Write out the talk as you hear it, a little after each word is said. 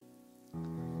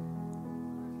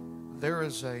There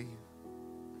is a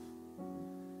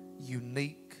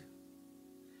unique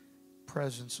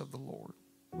presence of the Lord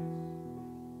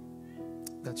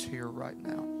that's here right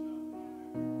now.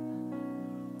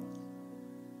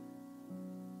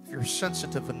 If you're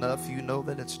sensitive enough, you know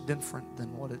that it's different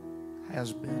than what it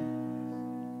has been.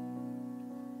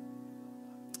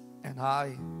 And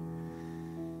I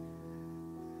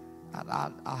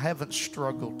haven't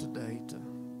struggled today to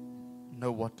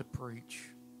know what to preach.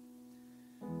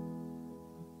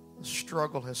 The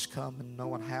struggle has come in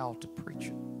knowing how to preach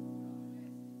it.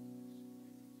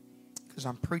 Because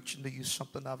I'm preaching to you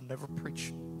something I've never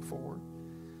preached before.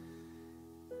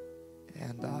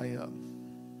 And I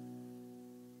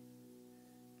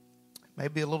may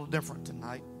be a little different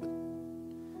tonight,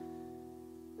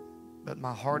 but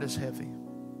my heart is heavy.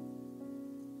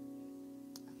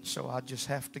 So I just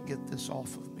have to get this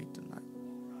off of me tonight.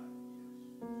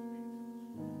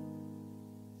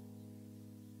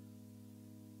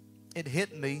 It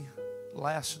hit me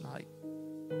last night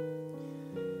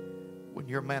when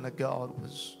your man of God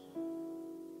was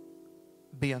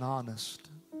being honest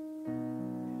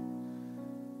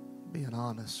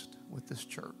with this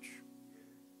church.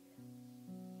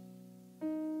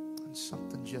 And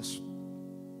something just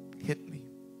hit me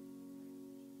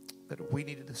that we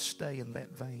needed to stay in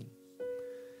that vein.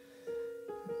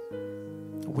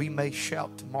 We may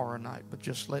shout tomorrow night, but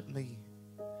just let me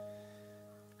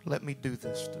do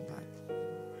this tonight.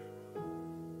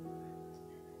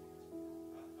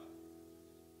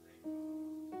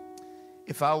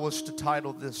 If I was to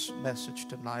title this message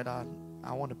tonight, I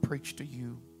want to preach to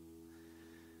you.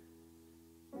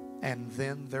 And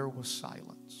then there was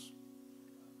silence.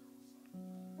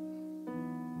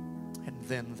 And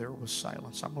then there was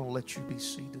silence. I'm going to let you be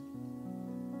seated.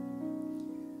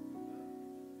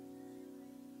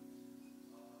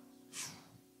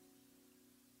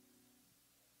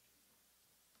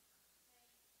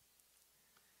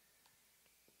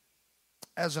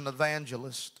 As an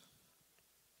evangelist,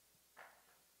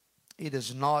 it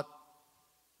is not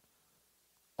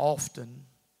often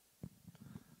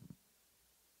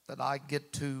that I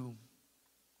get to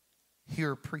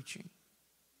hear preaching.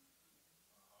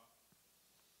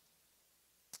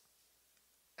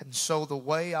 And so the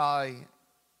way I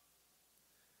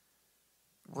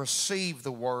receive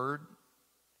the word,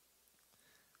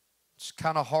 it's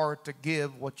kind of hard to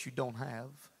give what you don't have.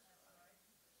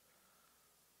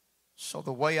 So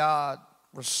the way I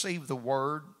receive the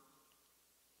word,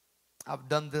 I've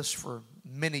done this for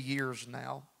many years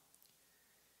now,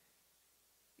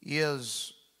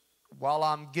 is while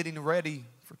I'm getting ready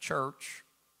for church,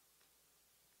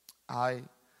 I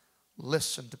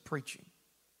listen to preaching.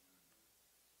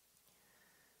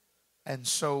 And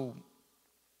so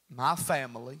my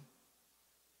family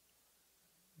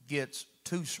gets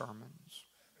 2 sermons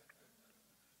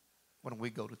when we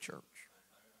go to church.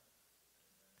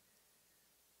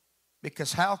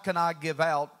 Because how can I give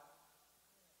out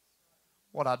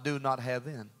what I do not have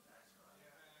in?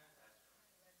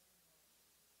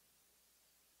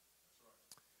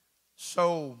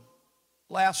 So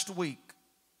last week,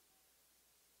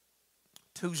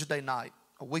 Tuesday night,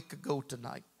 a week ago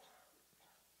tonight,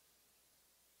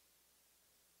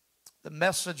 the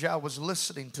message I was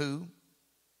listening to,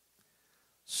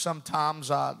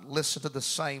 sometimes I listen to the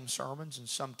same sermons and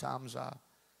sometimes I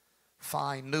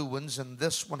find new ones, and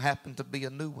this one happened to be a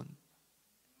new one.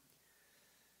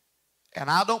 And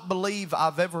I don't believe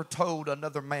I've ever told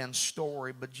another man's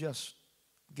story, but just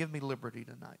give me liberty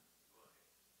tonight.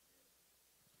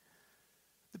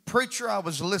 The preacher I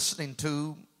was listening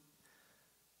to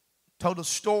told a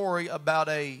story about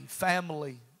a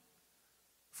family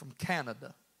from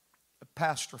Canada, a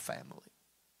pastor family.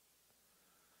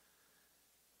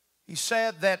 He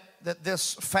said that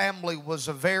this family was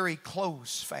a very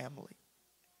close family.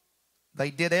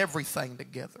 They did everything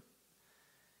together.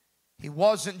 He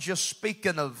wasn't just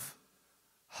speaking of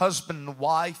husband and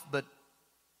wife, but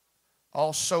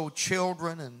also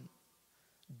children and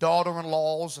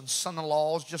daughter-in-laws and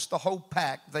son-in-laws, just the whole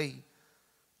pack. They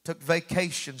took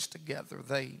vacations together.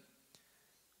 They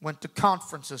went to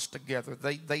conferences together.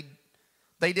 They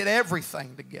did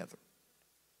everything together.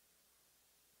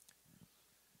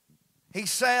 He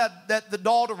said that the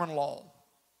daughter-in-law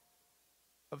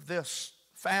of this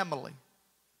family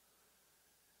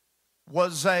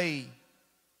was a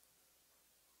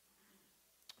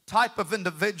type of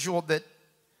individual that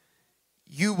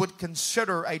you would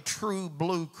consider a true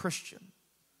blue Christian.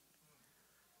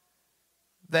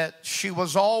 That she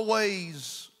was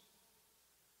always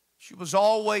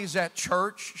at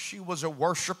church. She was a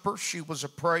worshiper. She was a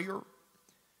prayer.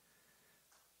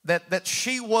 That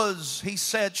she was, he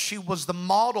said, she was the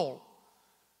model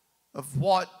of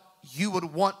what you would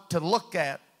want to look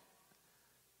at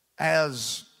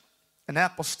as an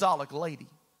apostolic lady.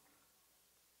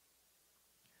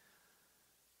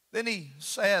 Then he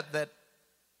said that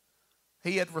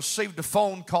he had received a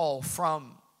phone call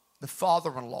from the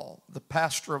father-in-law, the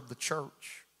pastor of the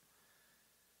church,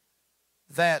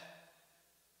 that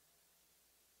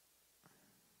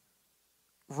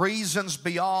reasons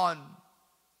beyond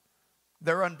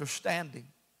their understanding,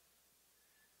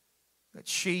 that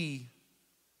she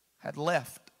had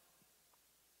left.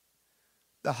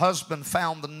 The husband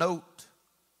found the note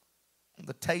on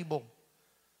the table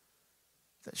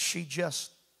that she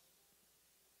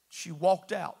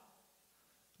walked out.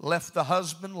 Left the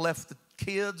husband, left the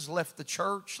kids, left the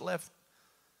church, left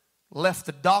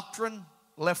the doctrine,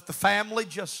 left the family,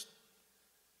 just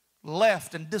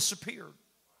left and disappeared.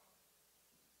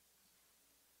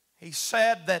 He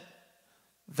said that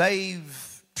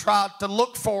they've tried to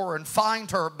look for her and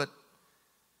find her, but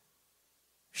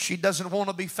she doesn't want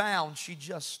to be found. She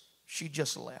just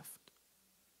left.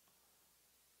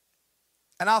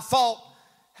 And I thought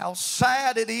how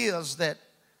sad it is that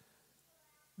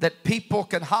people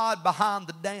can hide behind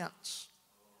the dance,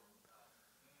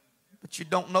 but you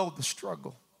don't know the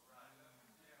struggle.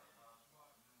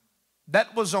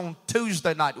 That was on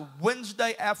Tuesday night.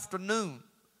 Wednesday afternoon,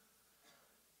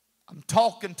 I'm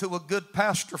talking to a good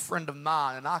pastor friend of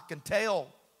mine, and I can tell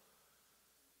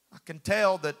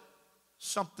that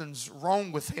something's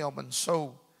wrong with him. And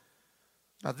so,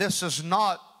 now this is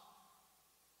not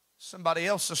somebody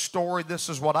else's story. This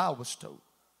is what I was told.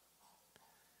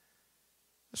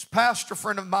 This pastor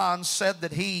friend of mine said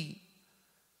that he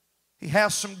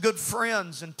has some good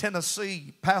friends in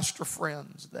Tennessee, pastor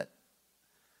friends that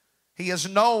he has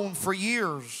known for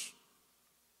years.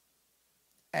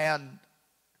 And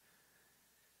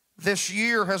this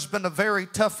year has been a very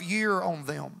tough year on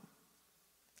them,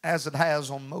 as it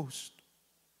has on most.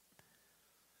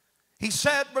 He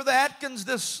said, Brother Atkins,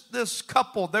 this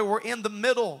couple, they were in the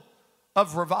middle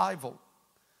of revival.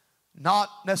 Not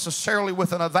necessarily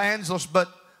with an evangelist, but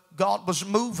God was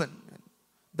moving.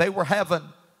 They were having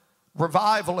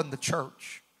revival in the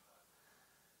church.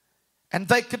 And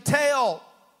they could tell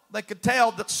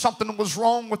that something was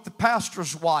wrong with the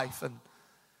pastor's wife. And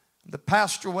the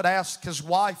pastor would ask his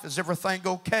wife, is everything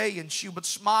okay? And she would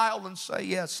smile and say,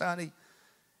 yes, honey,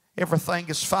 everything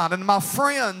is fine. And my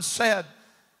friend said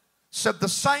the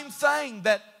same thing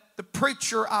that the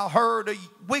preacher I heard a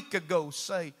week ago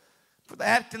say. For the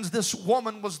Atkins, this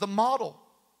woman was the model.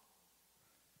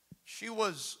 She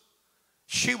was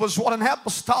what an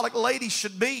apostolic lady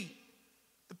should be.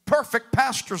 The perfect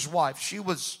pastor's wife.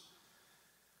 She's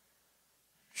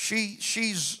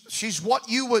what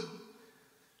you would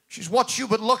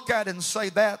look at and say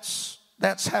that's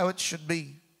how it should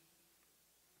be.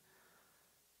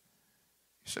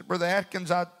 He said, Brother Atkins,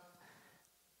 I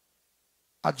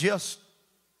just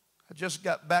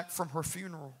got back from her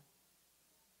funeral.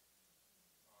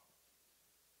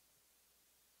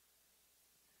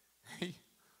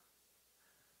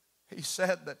 He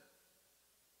said that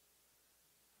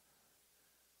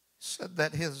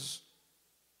his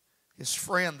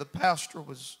friend, the pastor,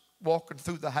 was walking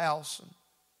through the house, and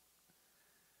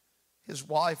his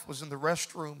wife was in the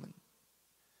restroom, and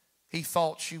he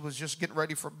thought she was just getting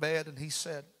ready for bed, and he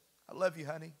said, I love you,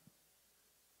 honey. And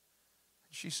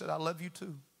she said, I love you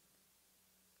too.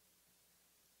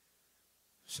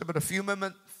 He said, but a few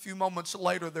moments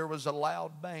later, there was a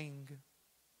loud bang.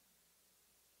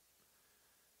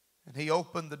 And he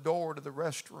opened the door to the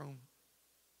restroom,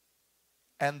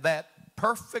 and that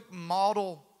perfect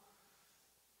model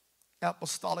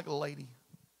apostolic lady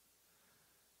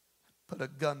put a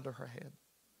gun to her head and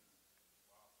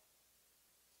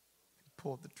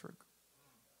pulled the trigger.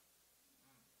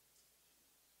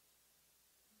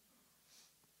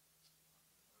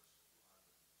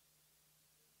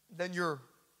 Then your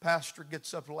pastor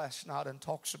gets up last night and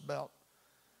talks about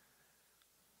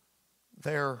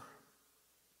their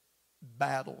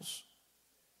battles.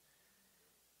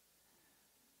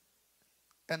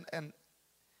 And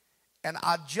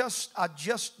I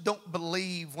just don't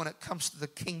believe when it comes to the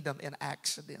kingdom in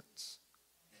accidents.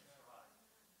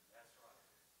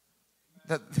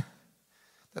 That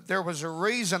there was a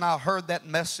reason I heard that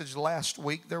message last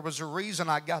week. There was a reason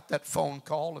I got that phone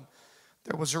call. And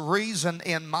there was a reason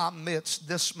in my midst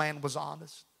this man was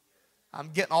honest. I'm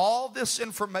getting all this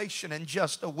information in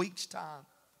just a week's time.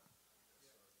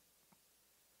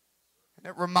 And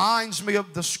it reminds me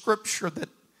of the scripture that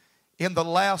in the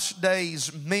last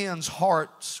days, men's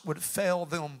hearts would fail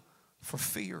them for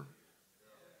fear.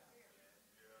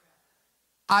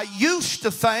 I used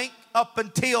to think up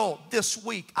until this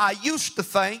week, I used to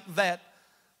think that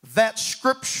that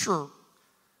scripture,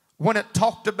 when it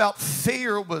talked about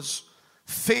fear, was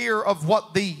fear of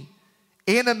what the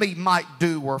enemy might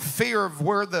do or fear of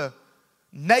where the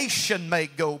nation may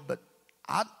go. But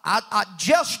I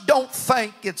just don't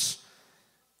think it's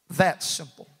that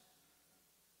simple.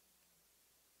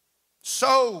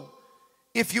 So,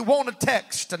 if you want a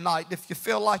text tonight, if you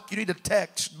feel like you need a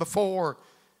text before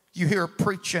you hear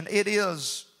preaching, it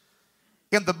is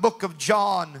in the book of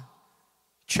John,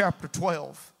 chapter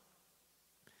 12.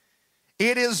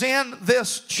 It is in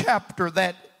this chapter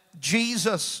that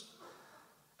Jesus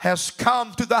has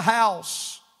come to the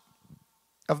house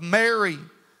of Mary,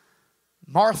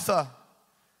 Martha,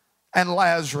 and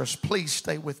Lazarus. Please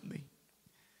stay with me.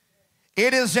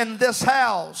 It is in this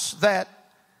house that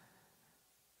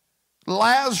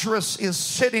Lazarus is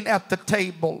sitting at the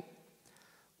table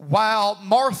while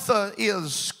Martha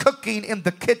is cooking in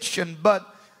the kitchen,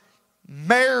 but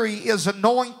Mary is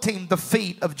anointing the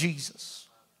feet of Jesus.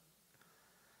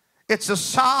 It's a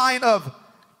sign of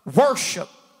worship.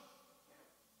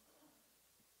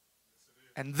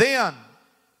 And then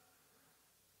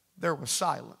there was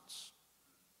silence.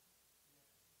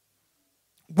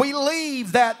 We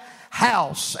leave that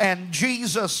house and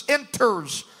Jesus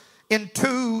enters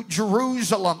into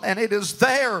Jerusalem, and it is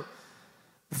there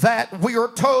that we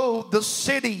are told the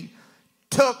city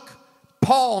took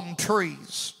palm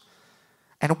trees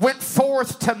and went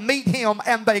forth to meet him,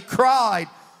 and they cried,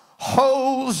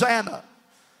 Hosanna!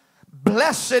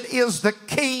 Blessed is the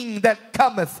King that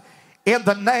cometh in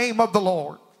the name of the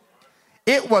Lord.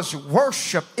 It was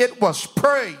worship. It was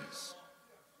praise.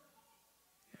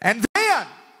 And then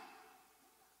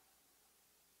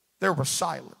there was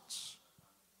silence.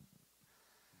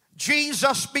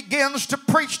 Jesus begins to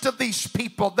preach to these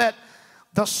people that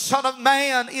the Son of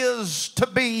Man is to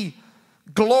be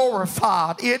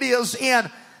glorified. It is in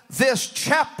this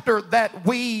chapter that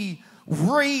we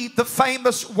read the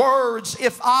famous words,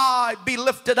 if I be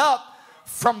lifted up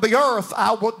from the earth,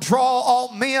 I will draw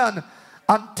all men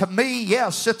unto me.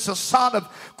 Yes, it's a sign of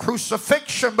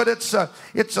crucifixion, but it's a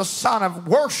sign of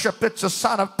worship. It's a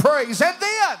sign of praise. And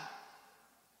then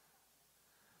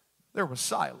there was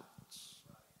silence.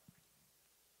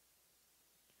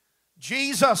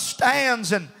 Jesus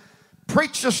stands and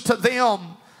preaches to them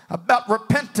about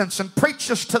repentance and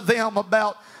preaches to them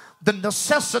about the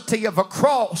necessity of a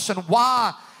cross and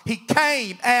why he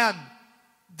came. And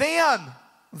then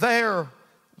there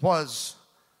was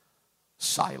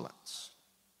silence.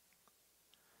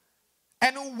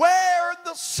 And where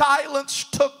the silence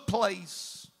took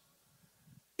place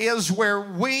is where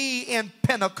we in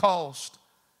Pentecost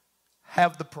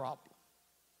have the problem.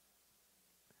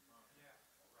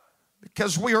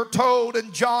 Because we are told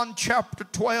in John chapter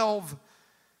 12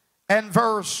 and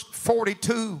verse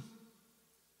 42,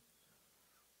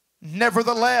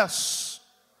 nevertheless,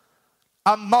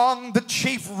 among the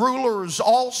chief rulers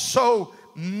also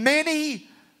many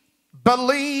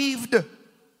believed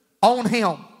on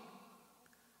him.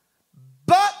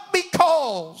 But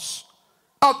because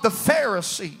of the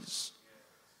Pharisees,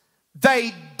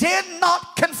 they did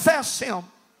not confess him,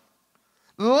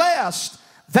 lest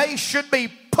they should be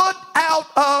put out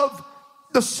of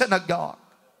the synagogue.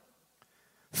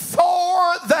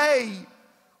 For they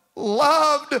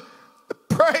loved the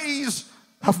praise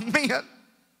of men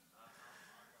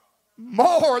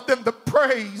more than the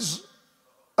praise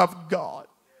of God.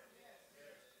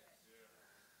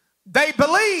 They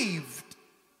believed.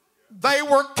 They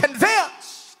were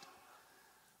convinced.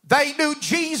 They knew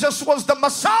Jesus was the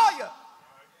Messiah.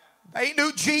 They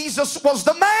knew Jesus was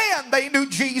the man. They knew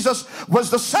Jesus was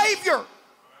the Savior.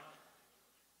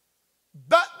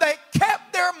 But they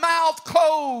kept their mouth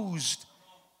closed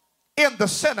in the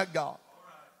synagogue.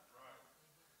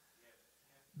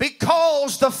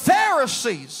 Because the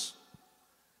Pharisees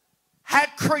had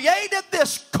created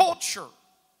this culture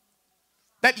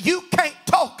that you can't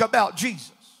talk about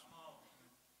Jesus.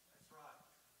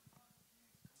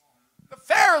 The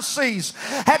Pharisees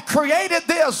had created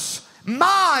this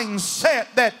mindset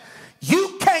that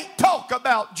you can't talk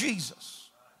about Jesus.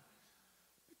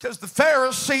 Because the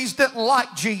Pharisees didn't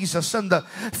like Jesus, and the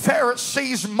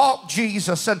Pharisees mocked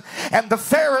Jesus, and the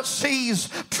Pharisees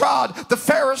tried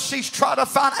to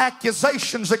find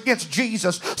accusations against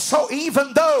Jesus. So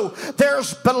even though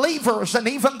there's believers and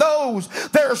even though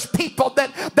there's people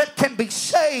that can be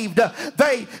saved,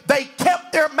 they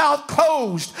kept their mouth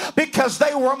closed because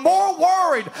they were more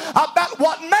worried about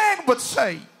what man would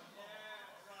say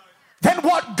than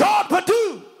what God would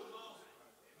do.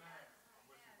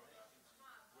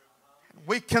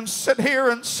 We can sit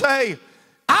here and say,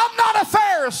 I'm not a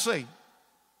Pharisee.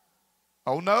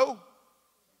 Oh no.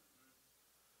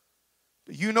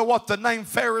 Do you know what the name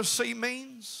Pharisee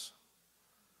means?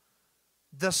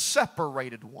 The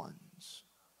separated ones.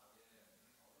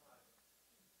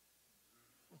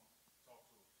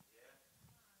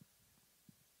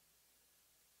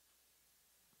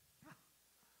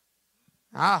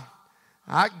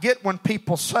 I get when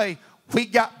people say we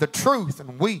got the truth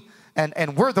and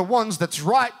we're the ones that's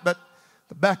right, but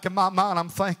the back of my mind I'm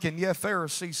thinking, yeah,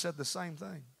 Pharisees said the same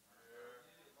thing.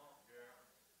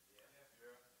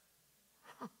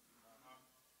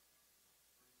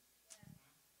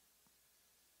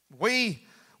 We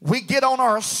get on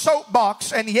our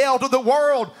soapbox and yell to the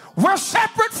world, we're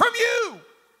separate from you.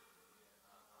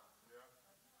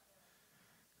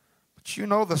 But you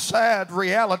know, the sad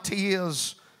reality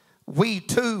is we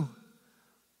too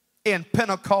in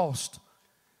Pentecost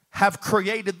have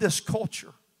created this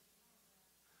culture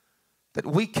that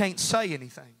we can't say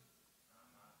anything.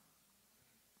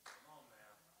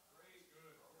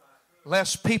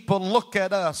 Lest people look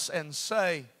at us and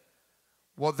say,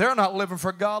 well, they're not living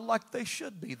for God like they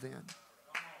should be then.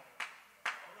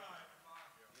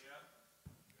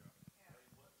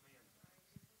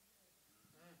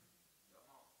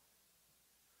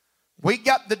 We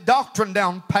got the doctrine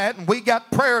down pat, and we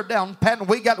got prayer down pat, and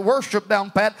we got worship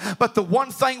down pat, but the one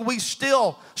thing we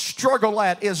still struggle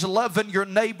at is loving your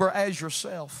neighbor as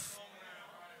yourself.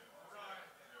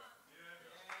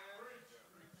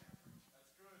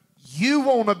 You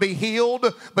want to be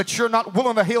but you're not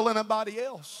willing to heal anybody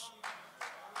else.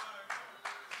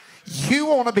 You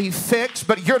want to be fixed,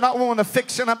 but you're not willing to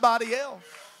fix anybody else.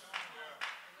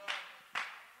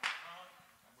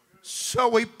 So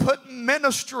we put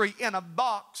ministry in a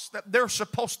box that they're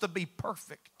supposed to be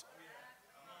perfect.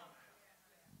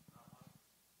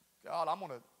 God, I'm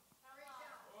going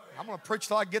to preach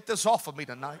till I get this off of me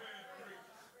tonight.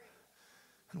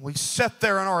 And we sit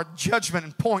there in our judgment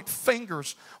and point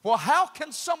fingers. Well, how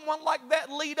can someone like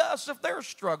that lead us if they're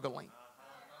struggling?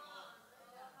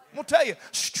 I'm going to tell you,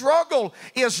 struggle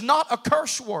is not a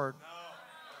curse word.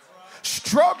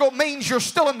 Struggle means you're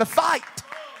still in the fight.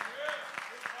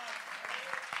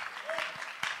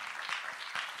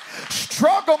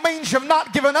 Struggle means you've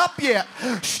not given up yet.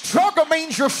 Struggle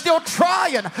means you're still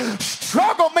trying.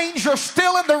 Struggle means you're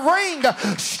still in the ring.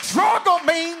 Struggle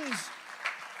means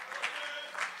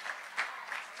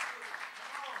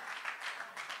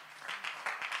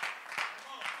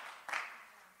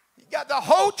you got the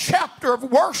whole chapter of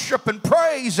worship and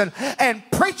praise and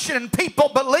preaching and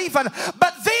people believing,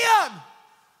 but then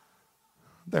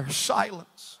there's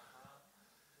silence.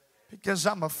 Because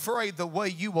I'm afraid the way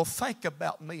you will think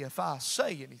about me if I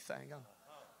say anything.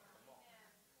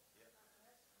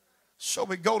 So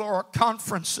we go to our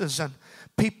conferences and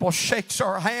people shakes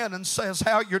our hand and says,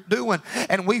 how you're doing?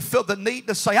 And we feel the need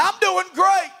to say, I'm doing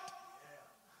great.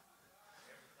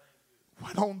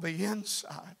 When on the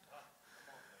inside,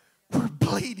 we're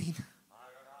bleeding.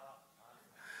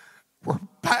 We're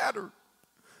battered.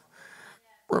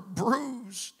 We're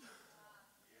bruised.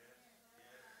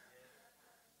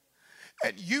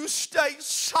 And you stay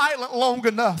silent long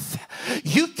enough.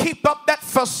 You keep up that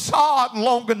facade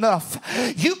long enough.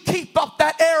 You keep up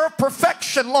that air of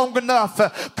perfection long enough.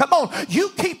 Come on, you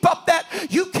keep up that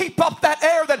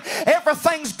air that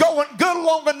everything's going good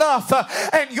long enough,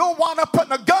 and you'll wind up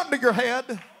putting a gun to your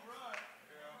head.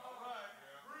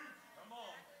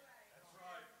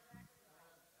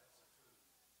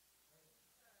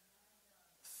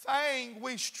 Thing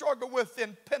we struggle with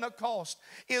in Pentecost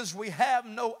is we have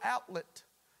no outlet.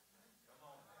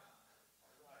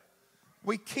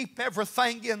 We keep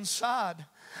everything inside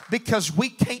because we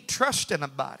can't trust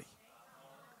anybody.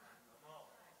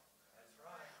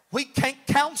 We can't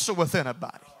counsel with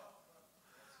anybody.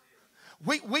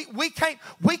 We can't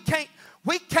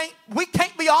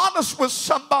be honest with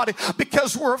somebody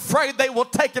because we're afraid they will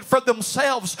take it for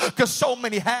themselves, because so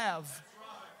many have.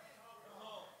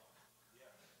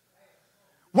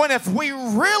 When if we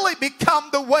really become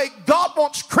the way God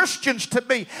wants Christians to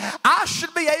be, I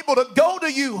should be able to go to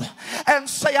you and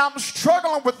say, I'm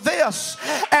struggling with this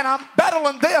and I'm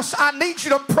battling this. I need you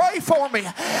to pray for me.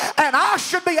 And I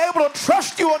should be able to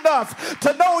trust you enough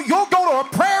to know you'll go to a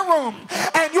prayer room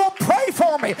and you'll pray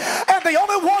for me. And the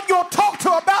only one you'll talk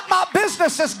to about my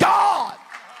business is God.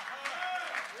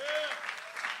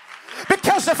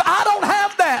 Because if I don't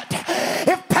have that,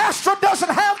 if pastor doesn't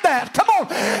have that, come on,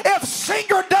 if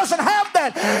singer doesn't have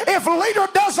that, if leader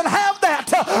doesn't have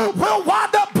that, we'll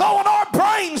wind up blowing our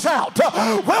brains out.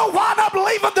 We'll wind up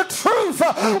leaving the truth.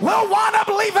 We'll wind up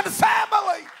leaving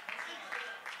family.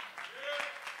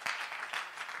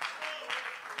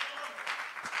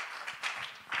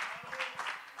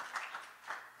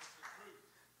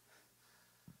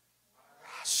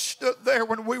 stood there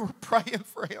when we were praying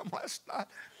for him last night,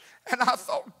 and I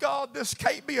thought, God, this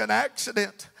can't be an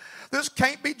accident. This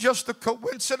can't be just a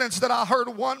coincidence that I heard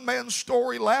one man's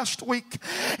story last week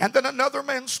and then another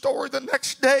man's story the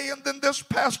next day, and then this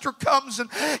pastor comes and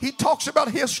he talks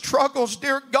about his struggles.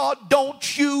 Dear God,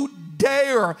 don't you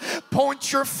dare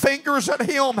point your fingers at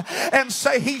him and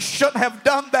say he shouldn't have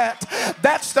done that.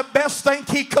 That's the best thing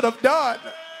he could have done.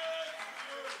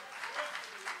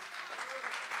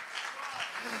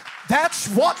 That's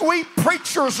what we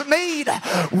preachers need.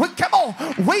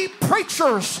 We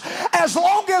preachers, as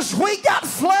long as we got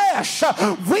flesh,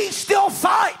 we still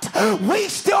fight, we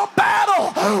still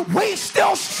battle, we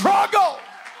still struggle.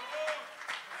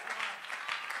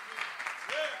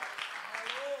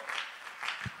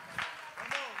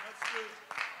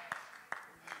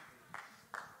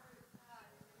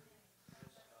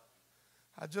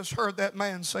 I just heard that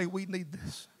man say, we need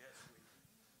this.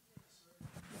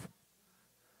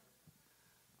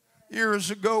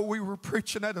 Years ago, we were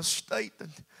preaching at a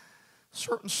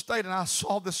certain state, and I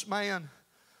saw this man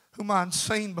whom I'd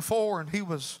seen before, and he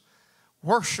was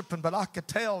worshiping, but I could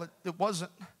tell it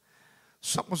wasn't,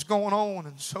 something was going on.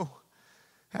 And so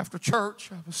after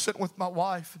church, I was sitting with my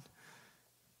wife, and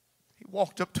he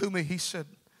walked up to me. He said,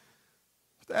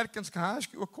 Mr. Atkins, can I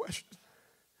ask you a question?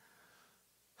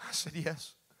 I said,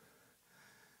 yes.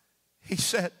 He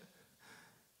said,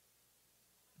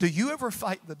 do you ever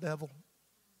fight the devil?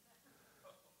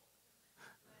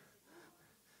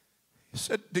 He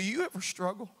said, do you ever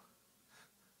struggle?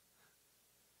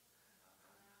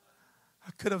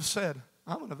 I could have said,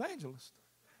 I'm an evangelist.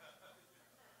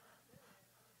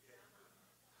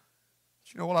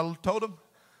 But you know what I told him?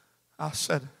 I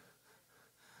said,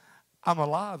 I'm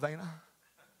alive, ain't I?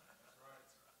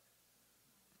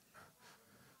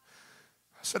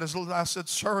 I said,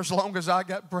 sir, as long as I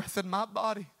got breath in my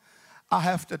body, I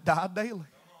have to die daily.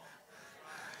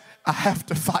 I have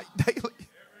to fight daily.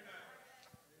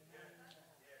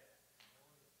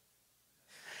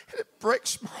 And it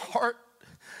breaks my heart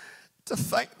to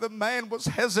think the man was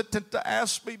hesitant to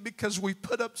ask me because we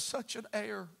put up such an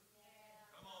air.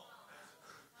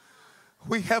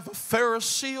 We have a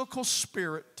Pharisaical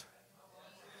spirit.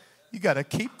 You got to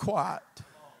keep quiet.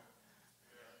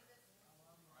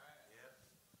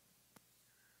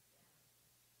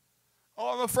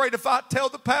 Oh, I'm afraid if I tell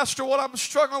the pastor what I'm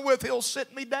struggling with, he'll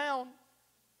sit me down.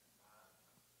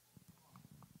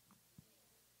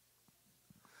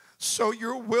 So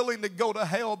you're willing to go to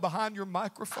hell behind your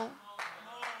microphone?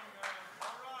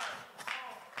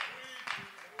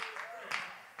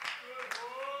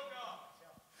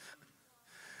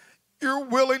 You're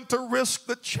willing to risk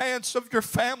the chance of your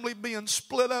family being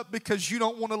split up because you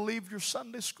don't want to leave your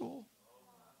Sunday school?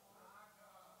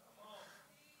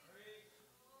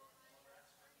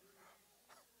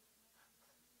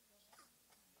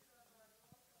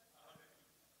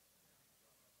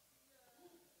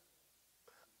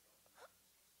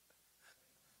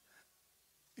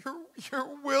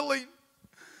 You're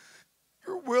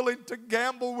willing to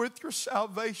gamble with your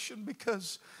salvation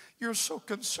because you're so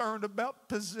concerned about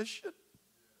position.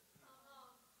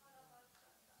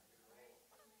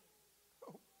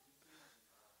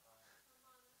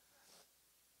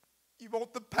 You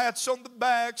want the pats on the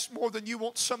backs more than you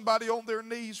want somebody on their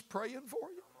knees praying for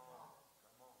you.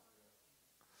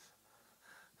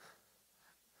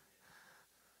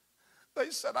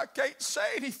 They said, I can't say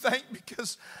anything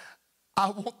because I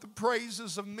want the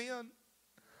praises of men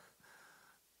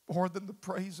more than the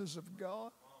praises of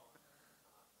God.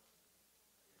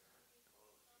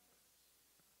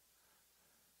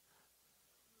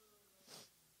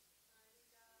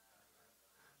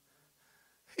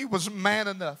 He was man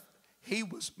enough. He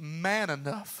was man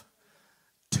enough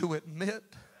to admit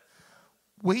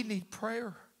we need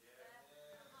prayer.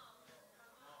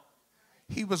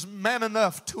 He was man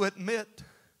enough to admit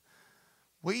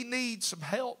we need some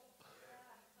help.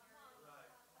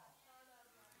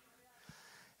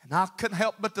 And I couldn't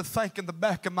help but to think in the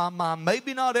back of my mind,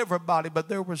 maybe not everybody, but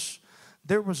there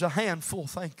was a handful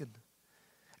thinking,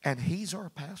 and he's our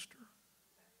pastor.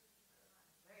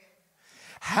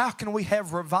 How can we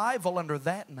have revival under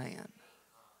that man?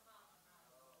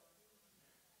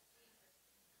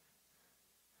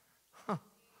 Huh.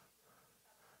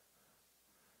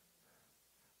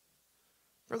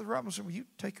 Brother Robinson, will you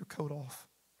take your coat off?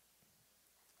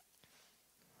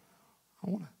 I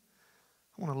want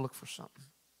to look for something.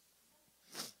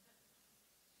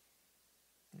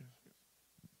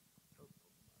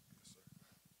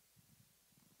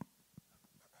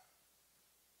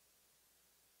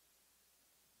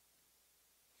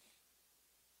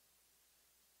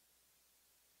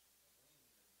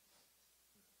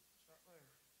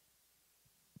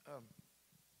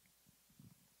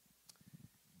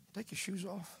 Take your shoes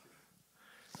off.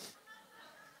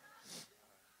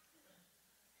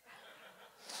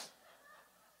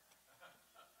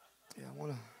 Yeah, I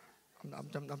want to.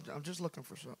 I'm just looking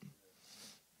for something.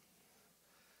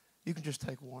 You can just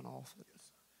take one off.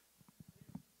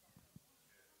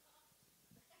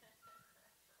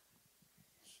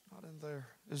 It's not in there.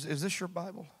 Is this your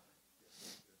Bible?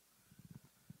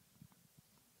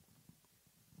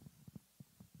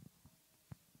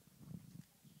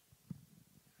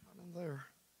 Not in there.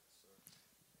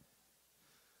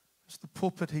 It's the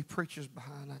pulpit he preaches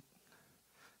behind it.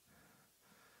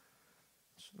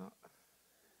 It's not.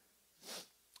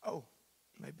 Oh,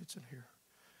 maybe it's in here.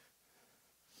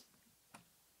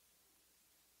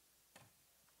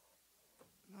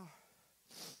 No.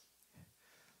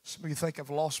 Some of you think I've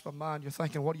lost my mind. You're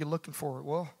thinking, what are you looking for?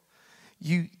 Well,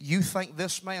 you think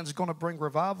this man's going to bring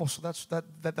revival, so that's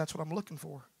what I'm looking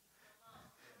for.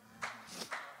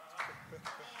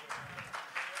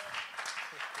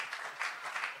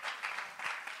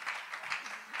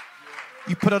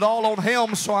 You put it all on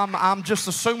him, so I'm just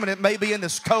assuming it may be in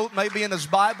his coat, maybe in his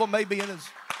Bible, maybe in his...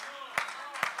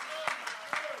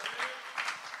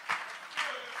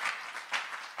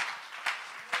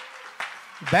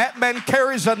 That man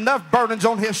carries enough burdens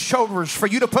on his shoulders for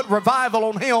you to put revival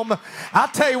on him. I'll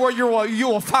tell you where you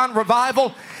will find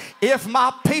revival. If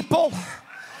my people,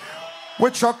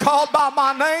 which are called by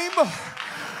my name,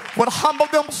 would humble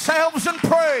themselves and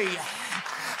pray.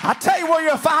 I tell you where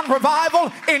you'll find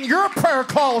revival, in your prayer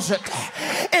closet,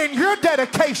 in your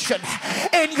dedication,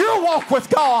 in your walk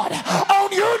with God,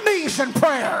 on your knees in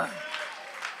prayer.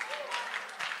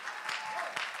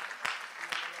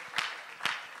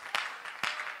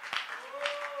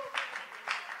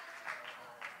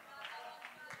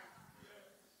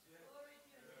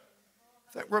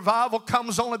 That revival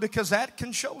comes only because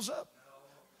Atkins shows up.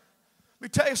 Let me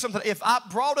tell you something. If I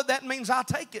brought it, that means I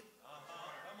take it.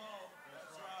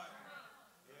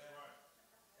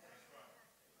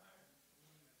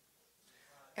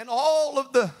 And all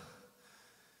of the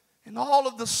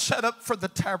setup for the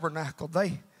tabernacle,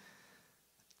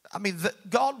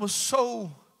 God was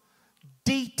so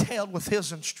detailed with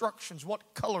his instructions,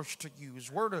 what colors to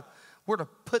use, where to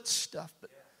put stuff.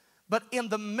 But in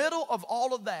the middle of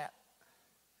all of that,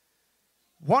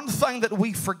 one thing that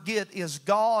we forget is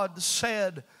God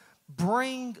said,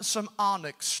 bring some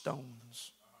onyx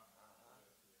stones.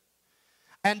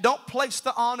 And don't place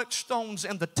the onyx stones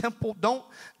in the temple. Don't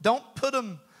put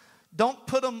them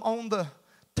on the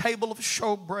table of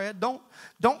showbread. Don't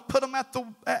put them at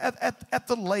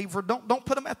the laver. Don't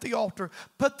put them at the altar.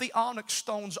 Put the onyx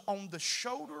stones on the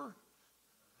shoulder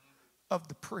of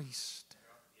the priest.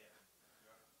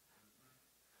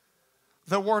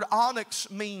 The word onyx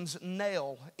means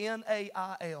nail,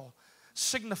 N-A-I-L,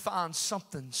 signifying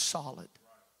something solid,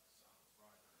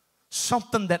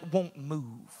 something that won't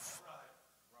move.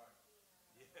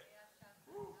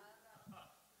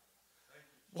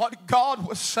 What God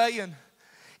was saying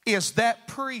is that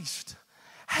priest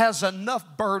has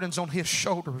enough burdens on his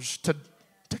shoulders to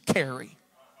carry.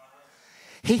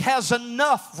 He has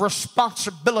enough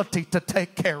responsibility to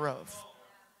take care of.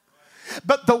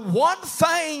 But the one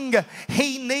thing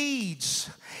he needs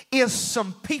is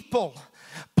some people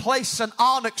placing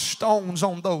onyx stones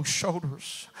on those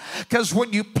shoulders. Because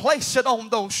when you place it on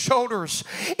those shoulders,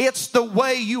 it's the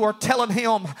way you are telling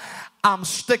him, I'm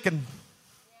sticking.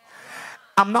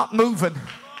 I'm not moving.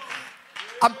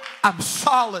 I'm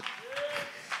solid.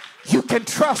 You can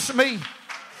trust me.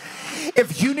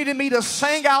 If you needed me to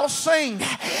sing, I'll sing.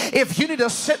 If you need to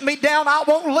sit me down, I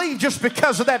won't leave just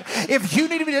because of that. If you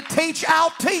needed me to teach, I'll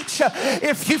teach.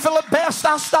 If you feel it best,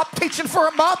 I'll stop teaching for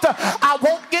a month. I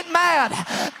won't get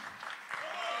mad.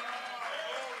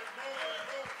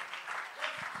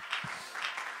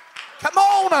 Come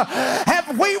on,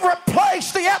 have we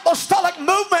replaced the apostolic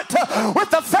movement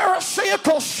with the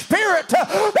pharisaical spirit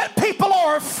that people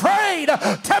are afraid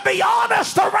to be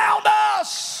honest around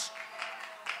us?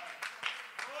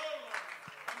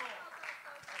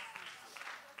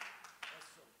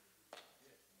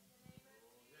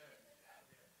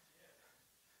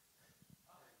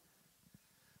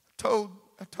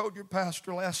 I told your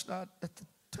pastor last night at the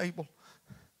table.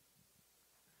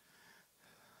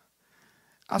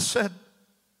 I said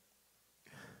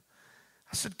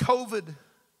COVID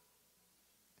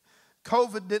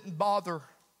didn't bother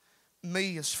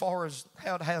me as far as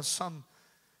how it has some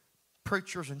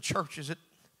preachers and churches.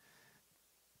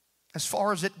 As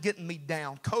far as it getting me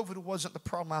down, COVID wasn't the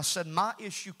problem. I said my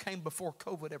issue came before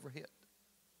COVID ever hit.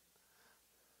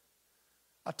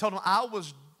 I told him I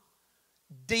was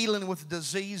dealing with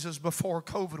diseases before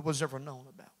COVID was ever known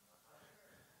about.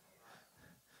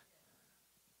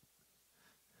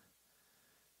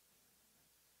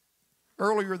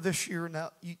 Earlier this year,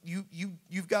 now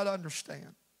you've got to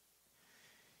understand.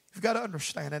 You've got to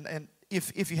understand, and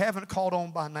if you haven't caught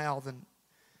on by now,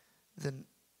 then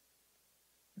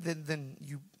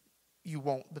you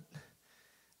won't.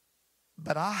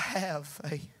 But I have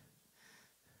a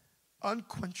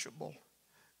unquenchable,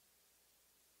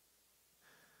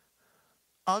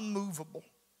 unmovable,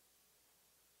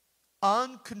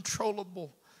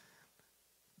 uncontrollable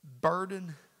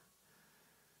burden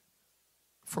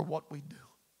for what we do.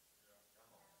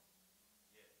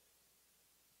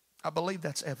 I believe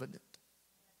that's evident.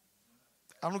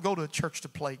 I don't go to a church to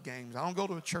play games. I don't go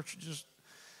to a church to just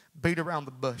beat around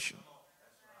the bush.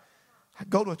 I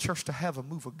go to a church to have a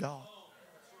move of God.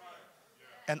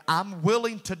 And I'm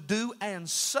willing to do and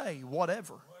say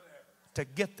whatever to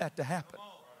get that to happen.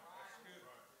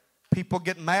 People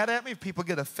get mad at me. People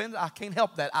get offended. I can't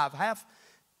help that.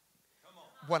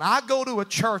 When I go to a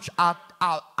church, I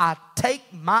take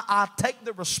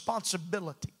the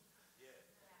responsibility.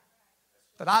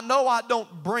 That I know I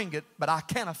don't bring it, but I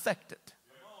can affect it.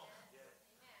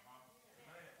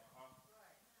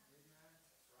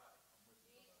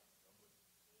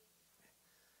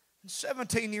 And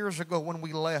 17 years ago when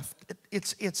we left,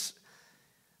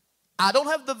 I don't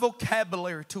have the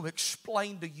vocabulary to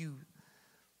explain to you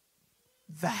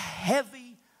the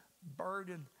heavy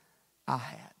burden I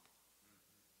had.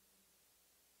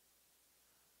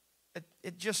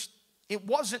 It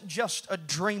wasn't just a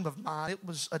dream of mine. It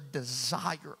was a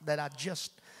desire that I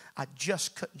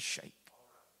just couldn't shake.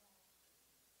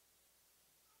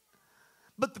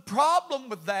 But the problem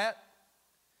with that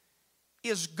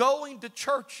is going to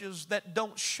churches that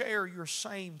don't share your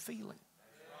same feeling.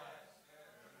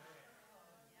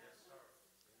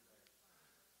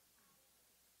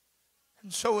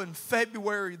 And so in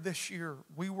February this year,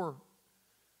 we were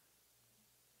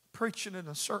preaching in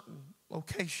a certain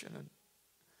location, and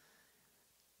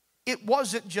it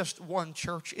wasn't just one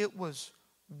church. It was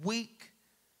week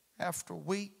after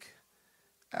week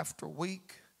after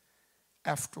week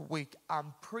after week.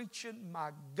 I'm preaching my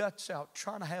guts out,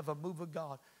 trying to have a move of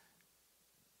God.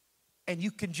 And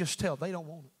you can just tell they don't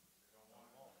want it.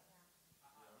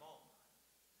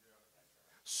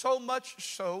 So much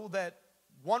so that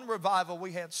one revival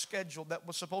we had scheduled that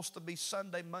was supposed to be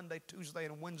Sunday, Monday, Tuesday,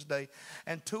 and Wednesday.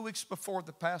 And 2 weeks before,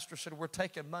 the pastor said, we're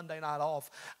taking Monday night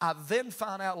off. I then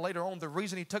found out later on the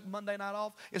reason he took Monday night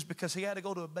off is because he had to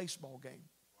go to a baseball game.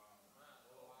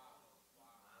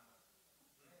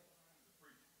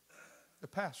 The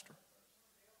pastor.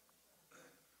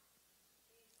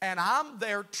 And I'm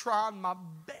there trying my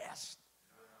best.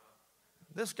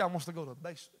 This guy wants to go to a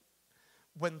baseball.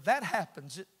 When that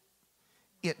happens,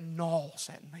 it gnaws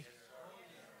at me.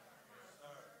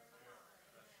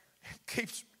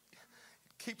 It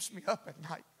keeps me up at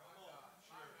night.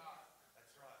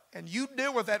 And you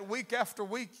deal with that week after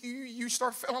week, you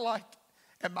start feeling like,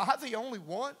 am I the only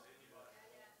one?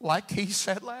 Like he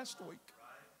said last week.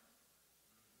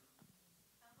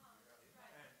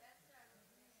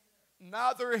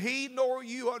 Neither he nor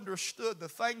you understood the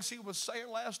things he was saying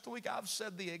last week. I've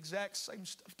said the exact same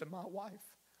stuff to my wife.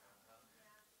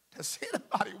 Does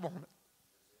anybody want it?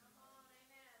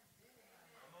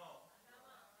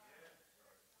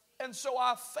 And so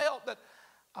I felt that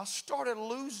I started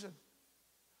losing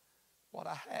what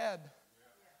I had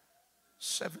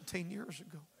 17 years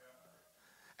ago.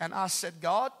 And I said,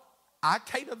 God, I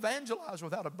can't evangelize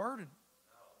without a burden.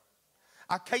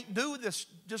 I can't do this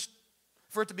just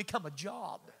for it to become a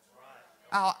job.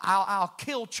 I'll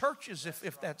kill churches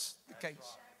if that's the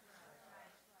case.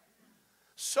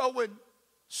 So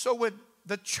when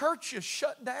the church is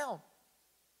shut down,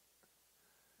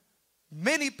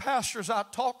 many pastors I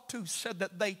talked to said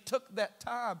that they took that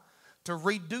time to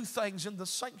redo things in the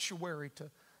sanctuary,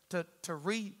 to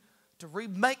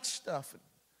remake stuff.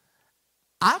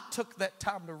 I took that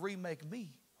time to remake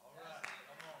me.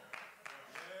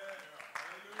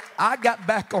 I got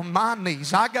back on my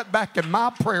knees. I got back in my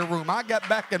prayer room. I got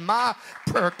back in my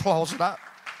prayer closet. I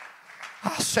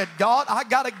said, God, I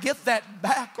got to get that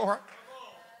back, or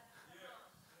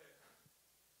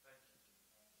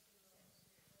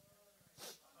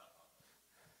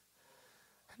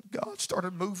God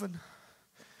started moving.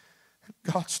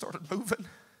 God started moving.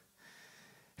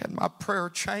 And my prayer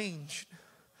changed.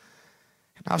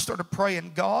 And I started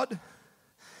praying, God,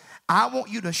 I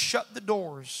want you to shut the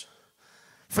doors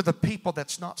for the people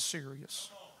that's not serious.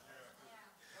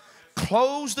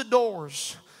 Close the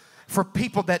doors for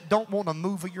people that don't want to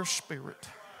move of your spirit.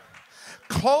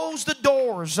 close the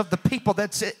doors of the people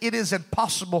that it is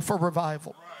impossible for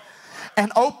revival,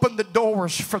 and open the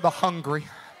doors for the hungry.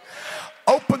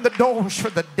 Open the doors for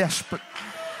the desperate.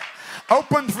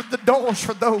 Open the doors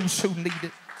for those who need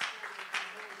it.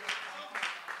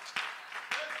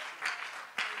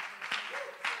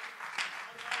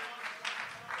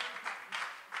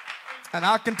 And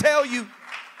I can tell you,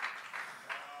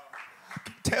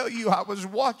 I was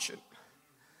watching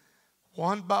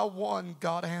one by one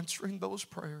God answering those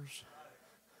prayers.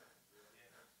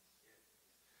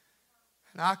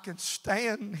 And I can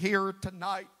stand here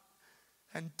tonight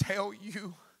and tell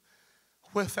you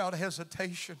without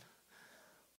hesitation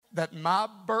that my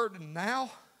burden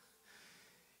now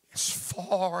is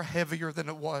far heavier than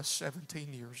it was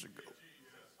 17 years ago.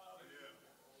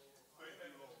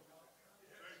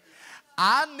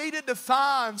 I needed to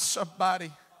find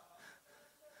somebody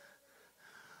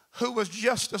who was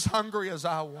just as hungry as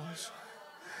I was,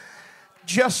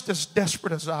 just as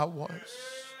desperate as I was.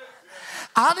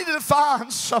 I needed to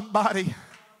find somebody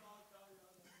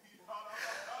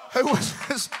who was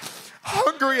as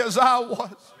hungry as I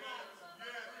was.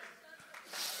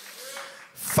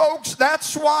 Folks,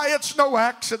 that's why it's no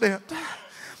accident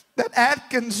that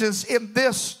Atkins is in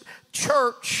this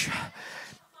church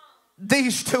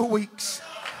these 2 weeks.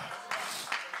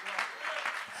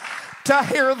 To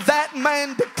hear that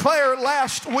man declare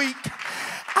last week,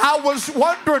 I was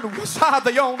wondering, was I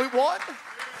the only one?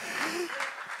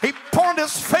 He pointed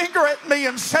his finger at me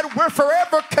and said, we're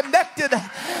forever connected.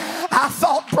 I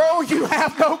thought, bro, you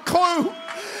have no clue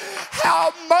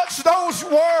how much those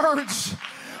words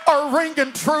are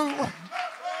ringing true.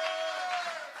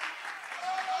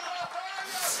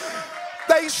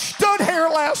 They stood here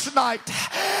last night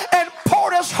and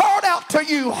poured his heart out to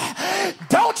you.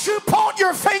 Don't you point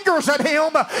your fingers at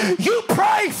him. You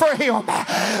pray for him.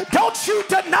 Don't you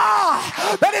deny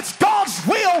that it's God's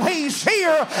will he's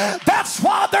here. That's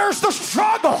why there's the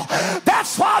struggle.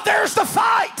 That's why there's the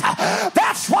fight.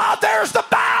 That's why there's the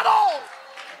battle.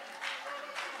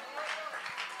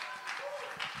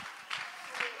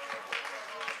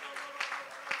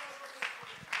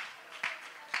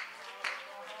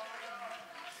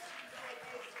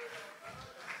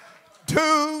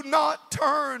 Do not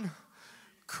turn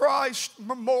Christ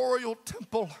Memorial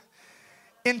Temple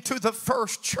into the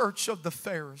first church of the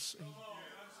Pharisees,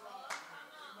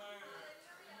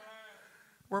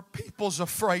 where people's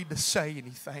afraid to say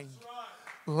anything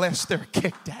lest they're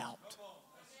kicked out.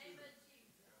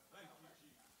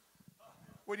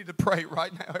 We need to pray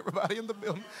right now, everybody in the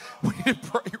building. We need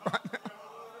to pray right now.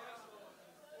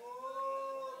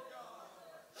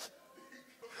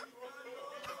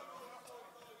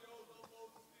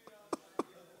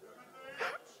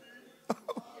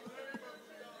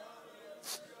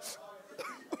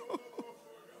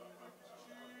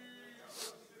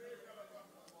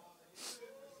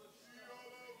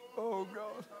 Oh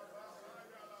God.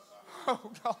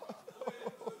 Oh God.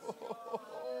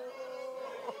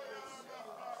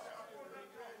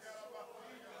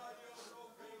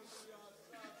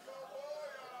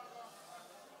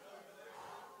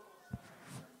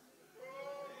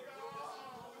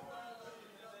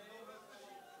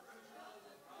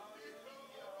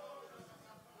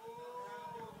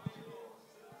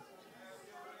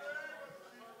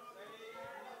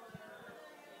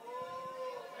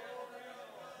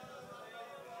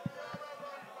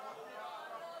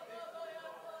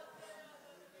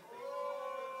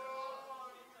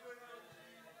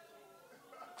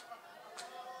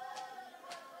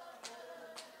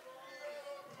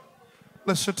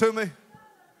 Listen to me.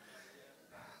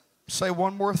 Say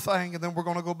one more thing and then we're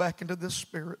going to go back into this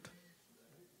spirit.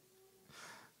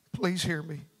 Please hear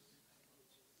me.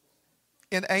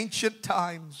 In ancient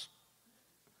times,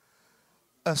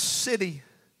 a city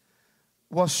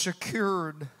was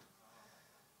secured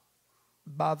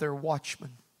by their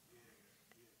watchman.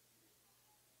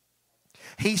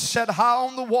 He sat high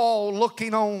on the wall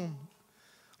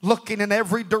looking in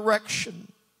every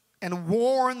direction, and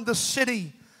warned the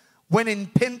city when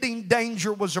impending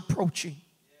danger was approaching.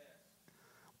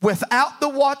 Without the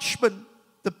watchman,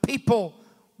 the people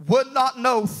would not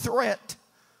know threat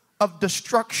of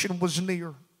destruction was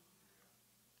near.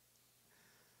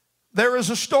 There is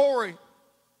a story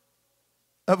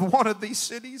of one of these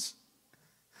cities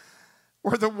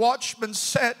where the watchman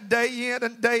sat day in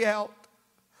and day out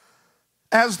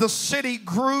as the city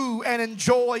grew and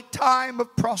enjoyed time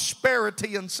of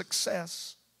prosperity and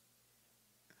success.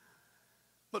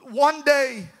 But one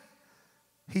day,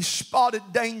 he spotted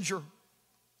danger.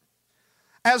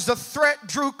 As the threat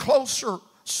drew closer,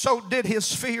 so did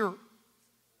his fear.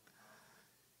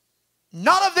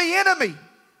 Not of the enemy.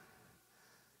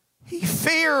 He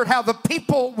feared how the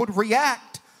people would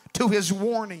react to his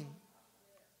warning.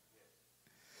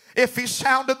 If he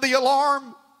sounded the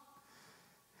alarm,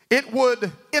 it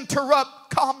would interrupt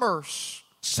commerce,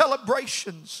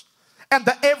 celebrations, and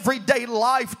the everyday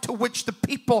life to which the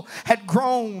people had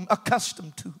grown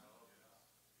accustomed to.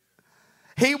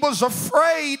 He was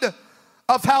afraid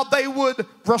of how they would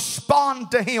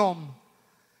respond to him,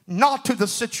 not to the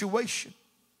situation.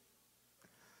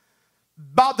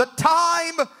 By the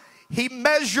time he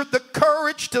measured the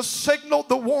courage to signal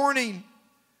the warning,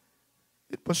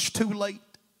 it was too late.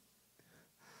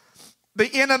 The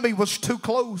enemy was too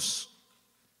close.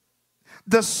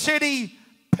 The city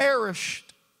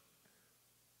perished.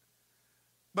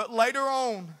 But later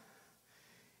on,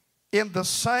 in the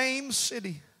same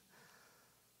city,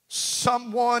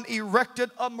 someone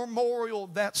erected a memorial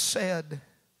that said,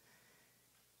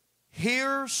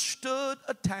 "Here stood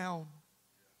a town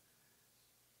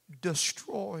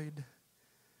destroyed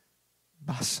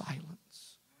by silence."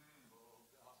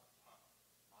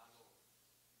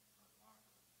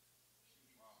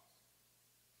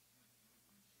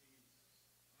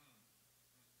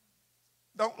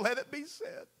 Don't let it be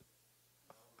said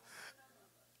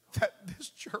that this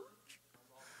church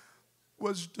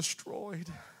was destroyed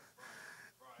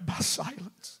by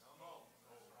silence.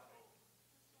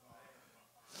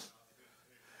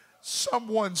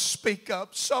 Someone speak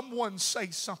up. Someone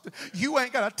say something. You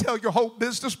ain't got to tell your whole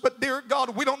business, but dear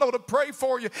God, we don't know to pray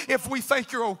for you if we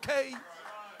think you're okay.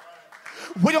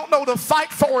 We don't know to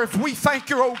fight for if we think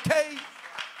you're okay.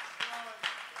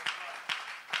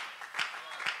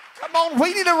 Come on,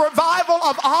 we need a revival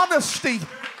of honesty,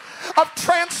 of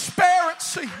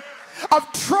transparency, of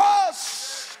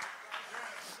trust.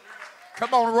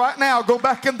 Come on, right now, go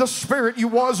back in the spirit you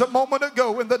was a moment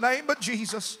ago in the name of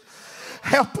Jesus.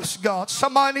 Help us, God.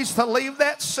 Somebody needs to leave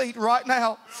that seat right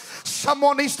now.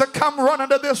 Someone needs to come running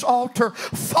to this altar,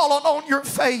 falling on your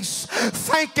face,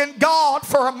 thanking God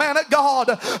for a man of God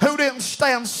who didn't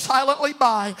stand silently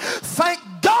by. Thank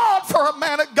God for a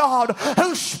man of God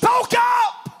who spoke